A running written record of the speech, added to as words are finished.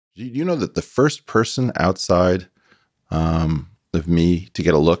You know that the first person outside of me to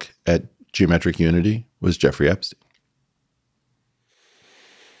get a look at geometric unity was Jeffrey Epstein.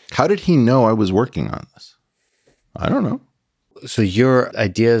 How did he know I was working on this? I don't know. So your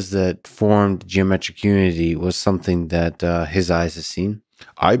ideas that formed geometric unity was something that his eyes has seen?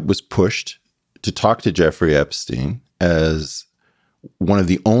 I was pushed to talk to Jeffrey Epstein as one of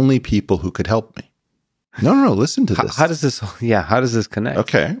the only people who could help me. No, listen to this. How does this connect?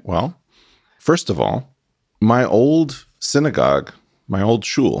 Okay, well, first of all, my old synagogue, my old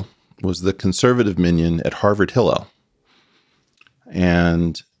shul, was the conservative minyan at Harvard Hillel.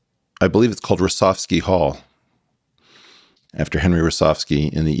 And I believe it's called Rosofsky Hall, after Henry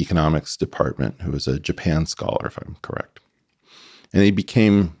Rosofsky in the economics department, who was a Japan scholar, if I'm correct. And he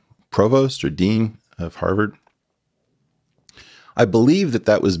became provost or dean of Harvard. I believe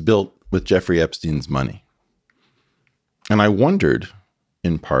that was built with Jeffrey Epstein's money. And I wondered,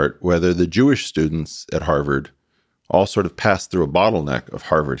 in part, whether the Jewish students at Harvard all sort of passed through a bottleneck of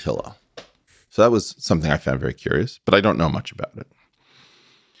Harvard Hillel. So that was something I found very curious, but I don't know much about it.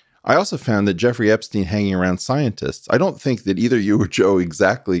 I also found that Jeffrey Epstein hanging around scientists, I don't think that either you or Joe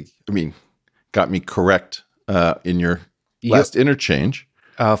got me correct in your last interchange.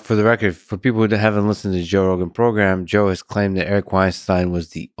 For the record, for people who haven't listened to the Joe Rogan program, Joe has claimed that Eric Weinstein was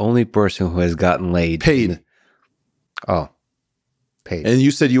the only person who has gotten laid. Paid. Paid. And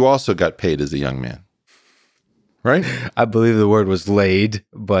you said you also got paid as a young man, right? I believe the word was laid,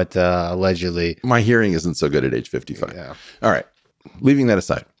 but allegedly. My hearing isn't so good at age 55. Yeah. All right. Leaving that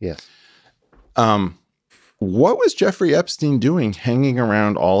aside. Yes. What was Jeffrey Epstein doing hanging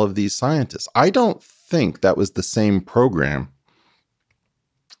around all of these scientists? I don't think that was the same program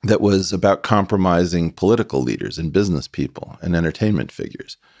that was about compromising political leaders and business people and entertainment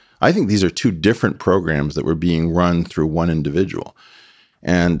figures. I think these are two different programs that were being run through one individual.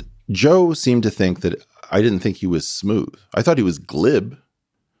 And Joe seemed to think that I didn't think he was smooth. I thought he was glib.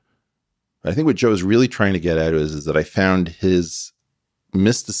 I think what Joe is really trying to get at is that I found his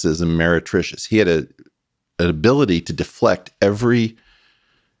mysticism meretricious. He had an ability to deflect every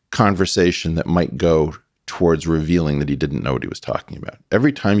conversation that might go towards revealing that he didn't know what he was talking about.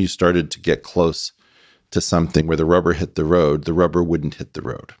 Every time you started to get close to something where the rubber hit the road, the rubber wouldn't hit the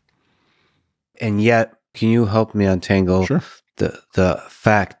road. And yet, can you help me untangle the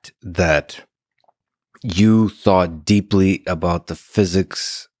fact that you thought deeply about the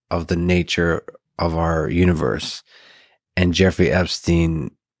physics of the nature of our universe, and Jeffrey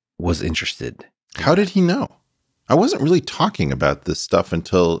Epstein was interested? How did he know? I wasn't really talking about this stuff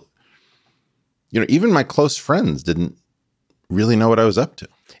until, even my close friends didn't really know what I was up to.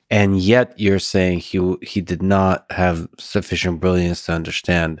 And yet you're saying he did not have sufficient brilliance to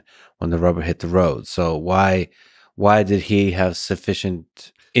understand when the rubber hit the road. So why did he have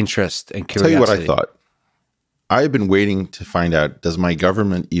sufficient interest and curiosity? I'll tell you what I thought. I have been waiting to find out, does my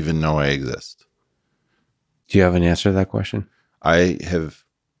government even know I exist? Do you have an answer to that question? I have.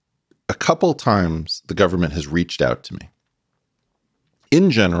 A couple times the government has reached out to me. In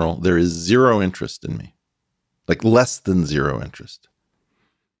general, there is zero interest in me, like less than zero interest.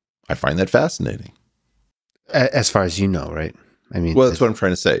 I find that fascinating. As far as you know, right? Well, that's what I'm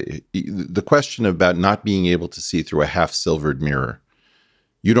trying to say. The question about not being able to see through a half-silvered mirror,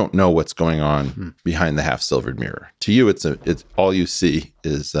 you don't know what's going on behind the half-silvered mirror. To you, it's all you see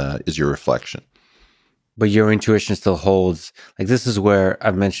is your reflection. But your intuition still holds. Like, this is where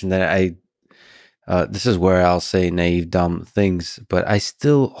I've mentioned that this is where I'll say naive, dumb things, but I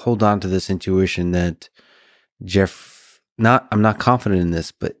still hold on to this intuition that I'm not confident in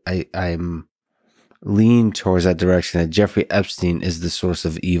this, but I'm lean towards that direction, that Jeffrey Epstein is the source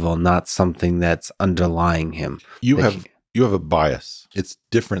of evil, not something that's underlying him. You have a bias. It's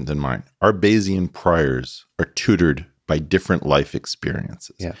different than mine. Our Bayesian priors are tutored by different life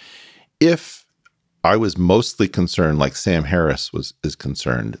experiences. Yeah. If I was mostly concerned, like Sam Harris is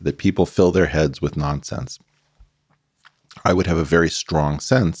concerned, that people fill their heads with nonsense, I would have a very strong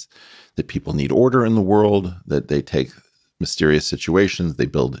sense that people need order in the world, that they take mysterious situations, they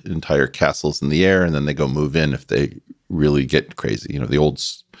build entire castles in the air, and then they go move in if they really get crazy. The old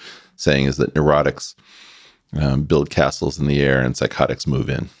saying is that neurotics build castles in the air and psychotics move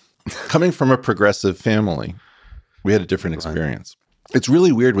in. Coming from a progressive family, we had a different experience. It's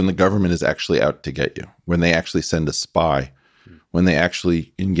really weird when the government is actually out to get you, when they actually send a spy, when they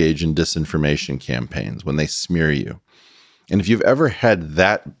actually engage in disinformation campaigns, when they smear you. And if you've ever had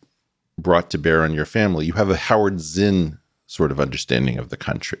that brought to bear on your family, you have a Howard Zinn sort of understanding of the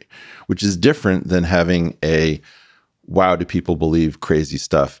country, which is different than having wow, do people believe crazy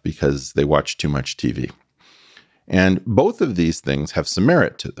stuff because they watch too much TV? And both of these things have some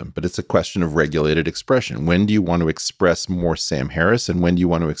merit to them, but it's a question of regulated expression. When do you want to express more Sam Harris, and when do you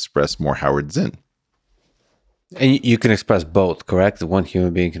want to express more Howard Zinn? And you can express both, correct? One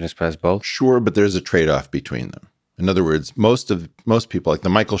human being can express both? Sure, but there's a trade-off between them. In other words, most people, like the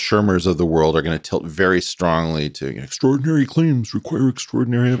Michael Shermers of the world, are going to tilt very strongly to extraordinary claims require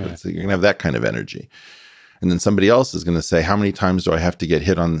extraordinary evidence. You're going to have that kind of energy. And then somebody else is going to say, how many times do I have to get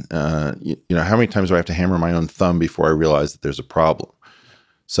hit on, how many times do I have to hammer my own thumb before I realize that there's a problem?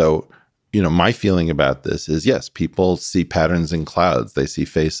 So, my feeling about this is, yes, people see patterns in clouds. They see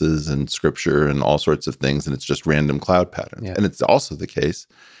faces and scripture and all sorts of things, and it's just random cloud patterns. Yeah. And it's also the case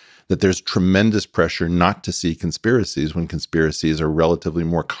that there's tremendous pressure not to see conspiracies when conspiracies are relatively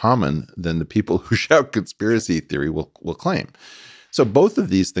more common than the people who shout conspiracy theory will claim. So both of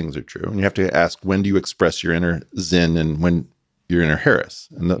these things are true. And you have to ask, when do you express your inner Zinn and when your inner Harris?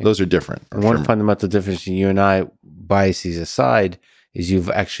 And those are different. One fundamental difference in you and I, biases aside, is you've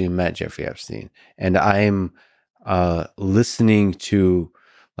actually met Jeffrey Epstein. And I'm listening to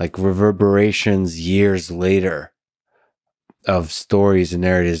like reverberations years later of stories and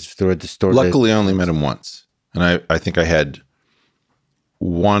narratives through the story. Luckily, I only met him once. And I think I had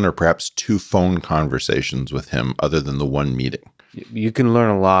one or perhaps two phone conversations with him other than the one meeting. You can learn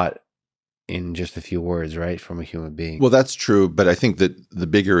a lot in just a few words, right, from a human being. Well, that's true. But I think that the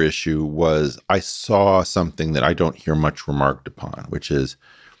bigger issue was I saw something that I don't hear much remarked upon, which is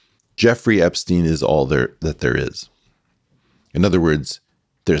Jeffrey Epstein is all that there is. In other words,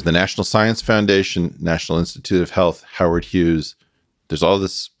 there's the National Science Foundation, National Institute of Health, Howard Hughes. There's all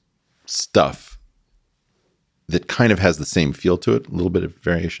this stuff that kind of has the same feel to it, a little bit of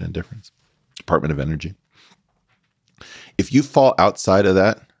variation and difference. Department of Energy. If you fall outside of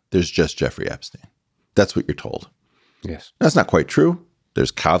that, there's just Jeffrey Epstein. That's what you're told. Yes. That's not quite true.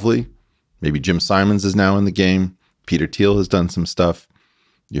 There's Kavli. Maybe Jim Simons is now in the game. Peter Thiel has done some stuff.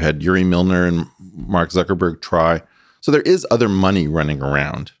 You had Yuri Milner and Mark Zuckerberg try. So there is other money running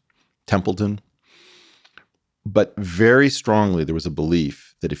around. Templeton. But very strongly, there was a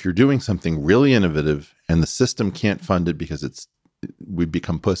belief that if you're doing something really innovative and the system can't fund it because we've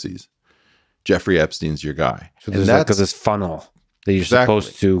become pussies, Jeffrey Epstein's your guy. So there's like this funnel that you're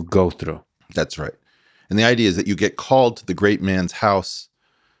supposed to go through. That's right. And the idea is that you get called to the great man's house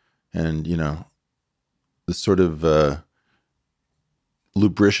and, the sort of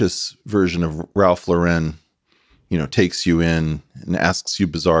lubricious version of Ralph Lauren, takes you in and asks you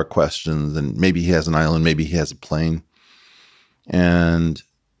bizarre questions. And maybe he has an island, maybe he has a plane. And,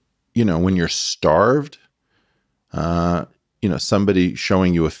 when you're starved, somebody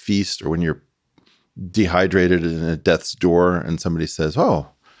showing you a feast, or when you're dehydrated in a death's door and somebody says, oh,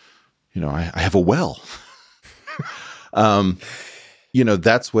 I have a well.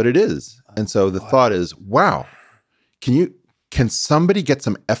 That's what it is. And so the thought is, wow, can somebody get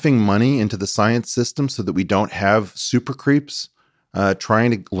some effing money into the science system so that we don't have super creeps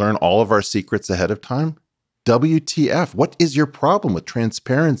trying to learn all of our secrets ahead of time? WTF? What is your problem with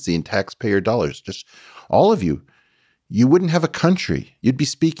transparency and taxpayer dollars? Just all of you. You wouldn't have a country. You'd be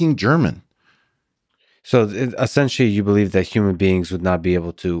speaking German. So essentially, you believe that human beings would not be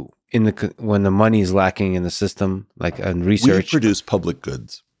able to, when the money is lacking in the system, like in research. We produce public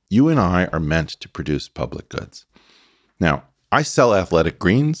goods. You and I are meant to produce public goods. Now, I sell athletic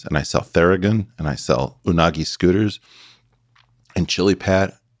greens, and I sell Theragun, and I sell Unagi scooters, and Chili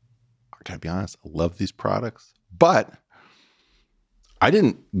Pad. I gotta be honest, I love these products. But I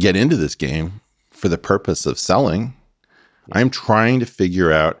didn't get into this game for the purpose of selling. I'm trying to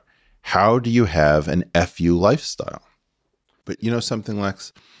figure out, how do you have an FU lifestyle? But you know something,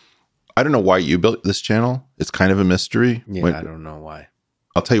 Lex? I don't know why you built this channel. It's kind of a mystery. Yeah, I don't know why.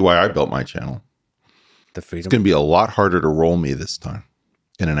 I'll tell you why I built my channel. The freedom. It's going to be a lot harder to roll me this time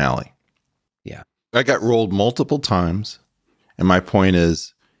in an alley. Yeah. I got rolled multiple times. And my point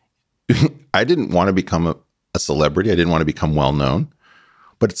is, I didn't want to become a celebrity. I didn't want to become well known.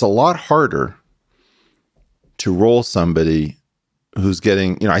 But it's a lot harder to roll somebody who's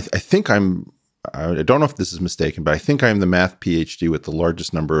getting, I don't know if this is mistaken, but I think I'm the math PhD with the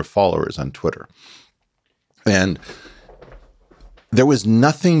largest number of followers on Twitter. And there was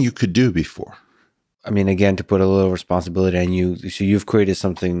nothing you could do before. I mean, again, to put a little responsibility on you, so you've created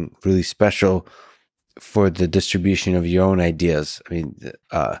something really special for the distribution of your own ideas. I mean,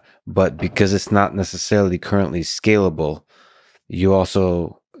 but because it's not necessarily currently scalable, you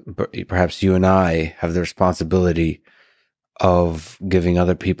also, perhaps you and I, have the responsibility of giving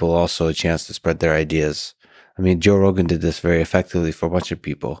other people also a chance to spread their ideas. I mean, Joe Rogan did this very effectively for a bunch of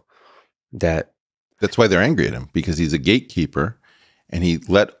people. That's why they're angry at him, because he's a gatekeeper and he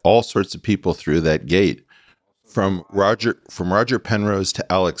let all sorts of people through that gate Roger Penrose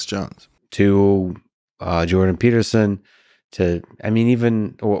to Alex Jones to Jordan Peterson to,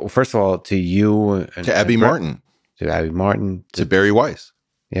 first of all, to you and to Abby Martin to Barry Weiss.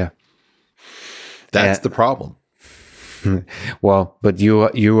 Yeah, that's the problem. Well, but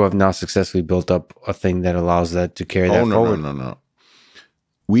you have now successfully built up a thing that allows that to carry that forward. No.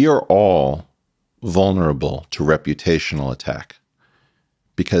 We are all vulnerable to reputational attack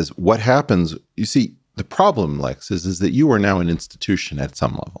because what happens, you see, the problem, Lex, is that you are now an institution at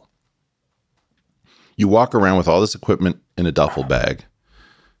some level. You walk around with all this equipment in a duffel bag,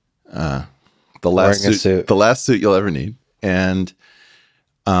 the last suit you'll ever need, and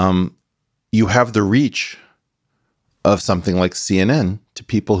you have the reach of something like CNN to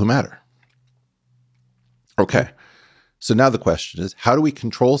people who matter. Okay. So now the question is, how do we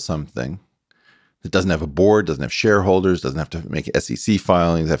control something that doesn't have a board, doesn't have shareholders, doesn't have to make SEC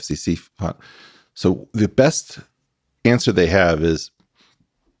filings, FCC filings? So the best answer they have is,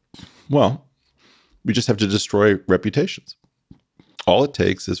 well, we just have to destroy reputations. All it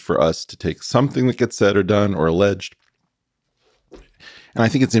takes is for us to take something that gets said or done or alleged. And I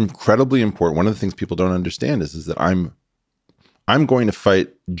think it's incredibly important. One of the things people don't understand is that I'm going to fight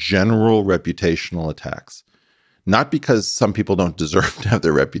general reputational attacks, not because some people don't deserve to have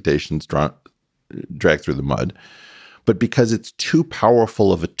their reputations dragged through the mud, but because it's too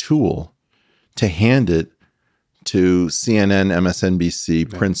powerful of a tool to hand it to CNN, MSNBC,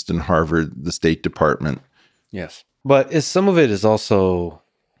 right, Princeton, Harvard, the State Department. Yes. But some of it is also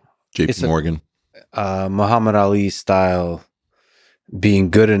JP Morgan. Muhammad Ali style, being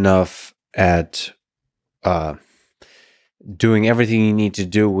good enough at doing everything you need to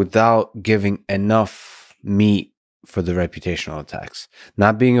do without giving enough meat for the reputational attacks.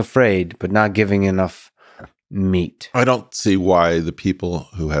 Not being afraid, but not giving enough meat. I don't see why the people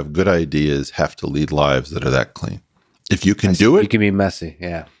who have good ideas have to lead lives that are that clean. If you can do it, you can be messy.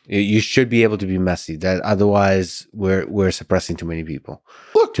 Yeah, you should be able to be messy. That otherwise, we're suppressing too many people.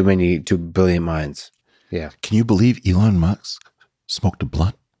 Look, 2 billion minds. Yeah. Can you believe Elon Musk smoked a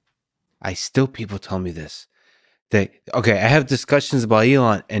blunt? People tell me this. I have discussions about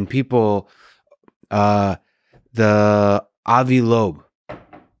Elon and people. The Avi Loeb,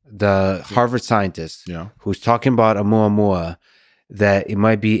 the Harvard scientist, who's talking about Oumuamua, that it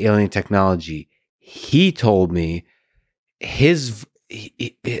might be alien technology. He told me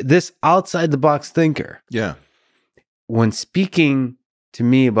this outside the box thinker, when speaking to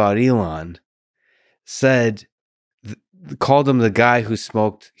me about Elon, called him the guy who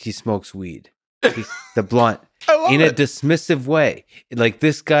smokes weed, the blunt, in a dismissive way, like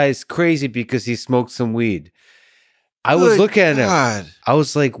this guy's crazy because he smoked some weed. I was looking at him. I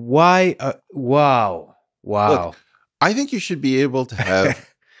was like, why? Wow. Look, I think you should be able to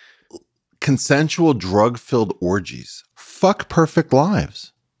have consensual drug-filled orgies. Fuck perfect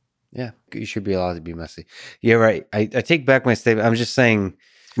lives. Yeah, you should be allowed to be messy. Yeah, right. I take back my statement. I'm just saying.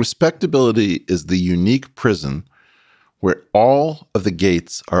 Respectability is the unique prison where all of the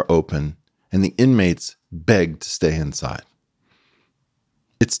gates are open and the inmates beg to stay inside.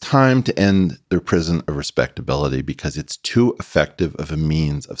 It's time to end the prison of respectability because it's too effective of a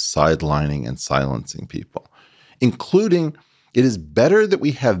means of sidelining and silencing people, including it is better that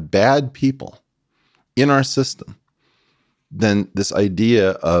we have bad people in our system than this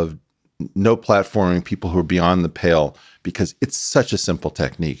idea of no platforming people who are beyond the pale, because it's such a simple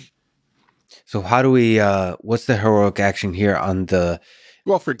technique. So how do we, what's the heroic action here on the...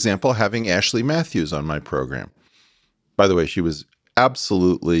 Well, for example, having Ashley Matthews on my program. By the way, she was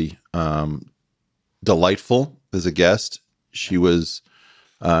absolutely delightful as a guest. She is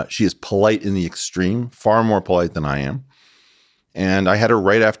polite in the extreme, far more polite than I am. And I had her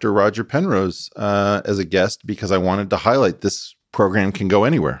right after Roger Penrose as a guest because I wanted to highlight this program can go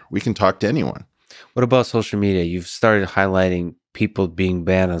anywhere. We can talk to anyone. What about social media? You've started highlighting people being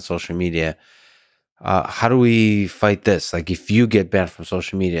banned on social media. How do we fight this? Like, if you get banned from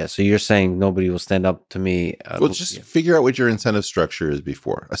social media, so you're saying nobody will stand up to me? Well, just figure out what your incentive structure is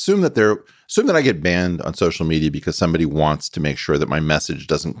before. Assume that I get banned on social media because somebody wants to make sure that my message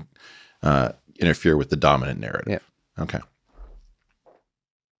doesn't interfere with the dominant narrative. Yeah. Okay.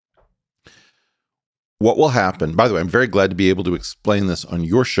 What will happen? By the way, I'm very glad to be able to explain this on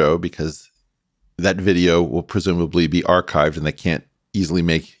your show because that video will presumably be archived and they can't easily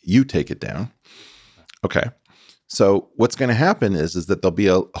make you take it down. Okay. So what's going to happen is that there'll be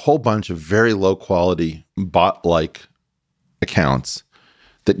a whole bunch of very low quality bot-like accounts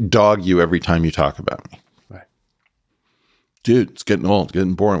that dog you every time you talk about me. Right. Dude, it's getting old, it's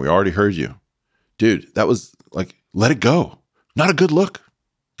getting boring. We already heard you. Dude, that was like, let it go. Not a good look.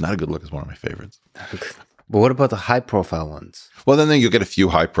 Not a good look is one of my favorites. But what about the high-profile ones? Well, then you'll get a few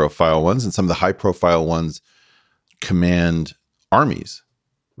high-profile ones, and some of the high-profile ones command armies.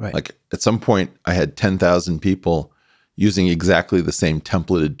 Right. Like at some point, I had 10,000 people using exactly the same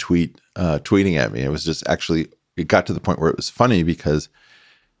templated tweet, tweeting at me. It was just actually, it got to the point where it was funny because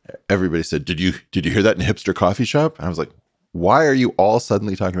everybody said, "Did you hear that in a hipster coffee shop?" And I was like, "Why are you all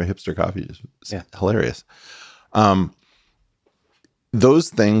suddenly talking about hipster coffee?" It's hilarious. Those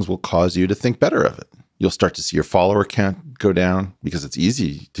things will cause you to think better of it. You'll start to see your follower count go down because it's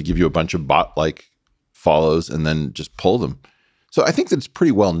easy to give you a bunch of bot-like follows and then just pull them. So I think that it's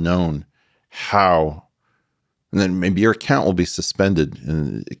pretty well known how, and then maybe your account will be suspended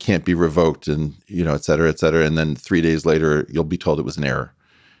and it can't be revoked and, et cetera, et cetera. And then 3 days later, you'll be told it was an error.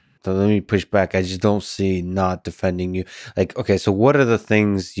 So let me push back. I just don't see not defending you. Like, okay, so what are the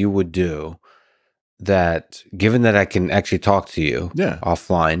things you would do that, given that I can actually talk to you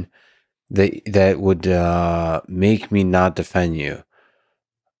offline, that would make me not defend you?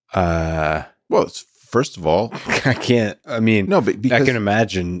 Well, first of all, I can't. I mean, no, but because, I can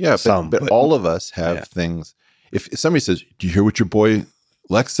imagine. Yeah, but all of us have things. If somebody says, "Do you hear what your boy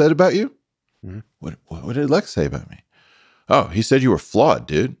Lex said about you?" Mm-hmm. What did Lex say about me? Oh, he said you were flawed,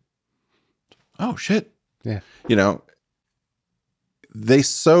 dude. Oh shit. Yeah. They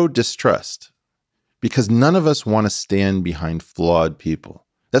sow distrust because none of us want to stand behind flawed people.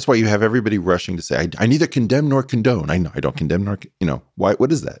 That's why you have everybody rushing to say, I neither condemn nor condone. I know I don't condemn nor, why?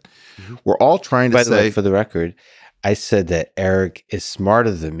 What is that? Mm-hmm. We're all trying to say. By the way, for the record, I said that Eric is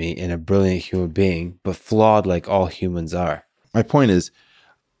smarter than me and a brilliant human being, but flawed like all humans are. My point is,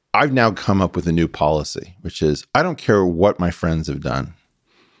 I've now come up with a new policy, which is I don't care what my friends have done.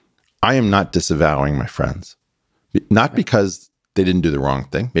 I am not disavowing my friends. Not because they didn't do the wrong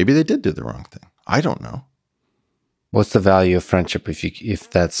thing. Maybe they did do the wrong thing. I don't know. What's the value of friendship if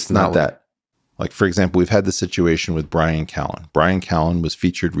that's not that? Like, for example, we've had the situation with Brian Callen. Brian Callen was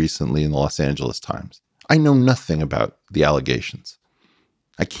featured recently in the Los Angeles Times. I know nothing about the allegations.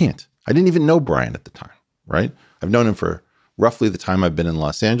 I can't. I didn't even know Brian at the time, right? I've known him for roughly the time I've been in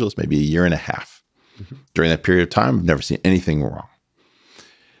Los Angeles, maybe a year and a half. Mm-hmm. During that period of time, I've never seen anything wrong.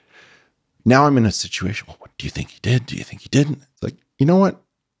 Now I'm in a situation, well, what do you think he did? Do you think he didn't? It's like, you know what?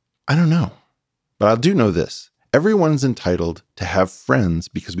 I don't know. But I do know this. Everyone's entitled to have friends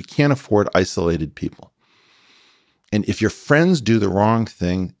because we can't afford isolated people. And if your friends do the wrong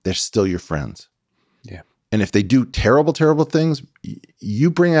thing, they're still your friends. Yeah. And if they do terrible, terrible things, you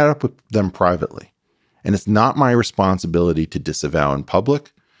bring that up with them privately. And it's not my responsibility to disavow in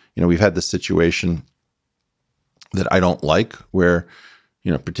public. We've had this situation that I don't like where,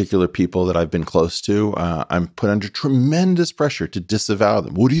 particular people that I've been close to, I'm put under tremendous pressure to disavow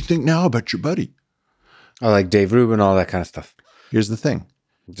them. What do you think now about your buddy? I like Dave Rubin, all that kind of stuff. Here's the thing.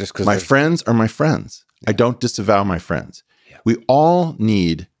 Just because my friends are my friends. Yeah. I don't disavow my friends. Yeah. We all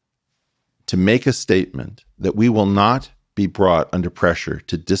need to make a statement that we will not be brought under pressure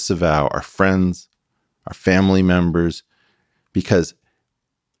to disavow our friends, our family members, because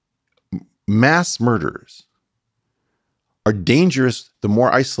mass murderers are dangerous the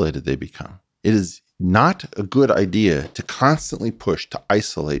more isolated they become. It is not a good idea to constantly push to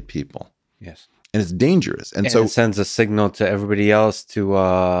isolate people. Yes. And it's dangerous. And so it sends a signal to everybody else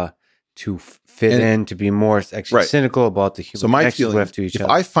to fit in, to be more actually cynical about the human connections we have to each other.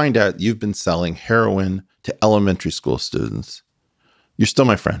 If I find out you've been selling heroin to elementary school students, you're still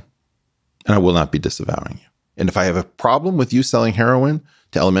my friend. And I will not be disavowing you. And if I have a problem with you selling heroin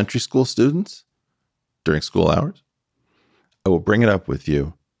to elementary school students during school hours, I will bring it up with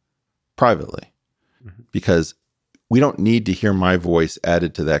you privately, because we don't need to hear my voice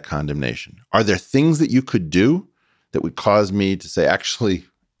added to that condemnation. Are there things that you could do that would cause me to say, actually,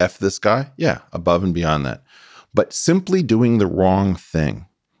 F this guy? Yeah, above and beyond that. But simply doing the wrong thing,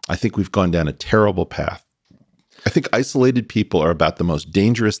 I think we've gone down a terrible path. I think isolated people are about the most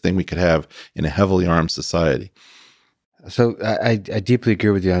dangerous thing we could have in a heavily armed society. So I deeply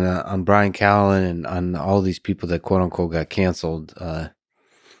agree with you on Brian Callen and on all these people that quote unquote got canceled.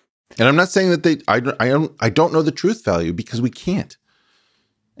 And I'm not saying that I don't know the truth value, because we can't.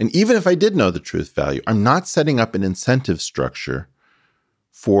 And even if I did know the truth value, I'm not setting up an incentive structure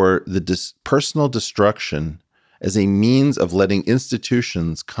for the personal destruction as a means of letting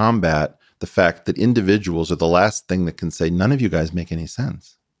institutions combat the fact that individuals are the last thing that can say, none of you guys make any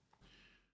sense.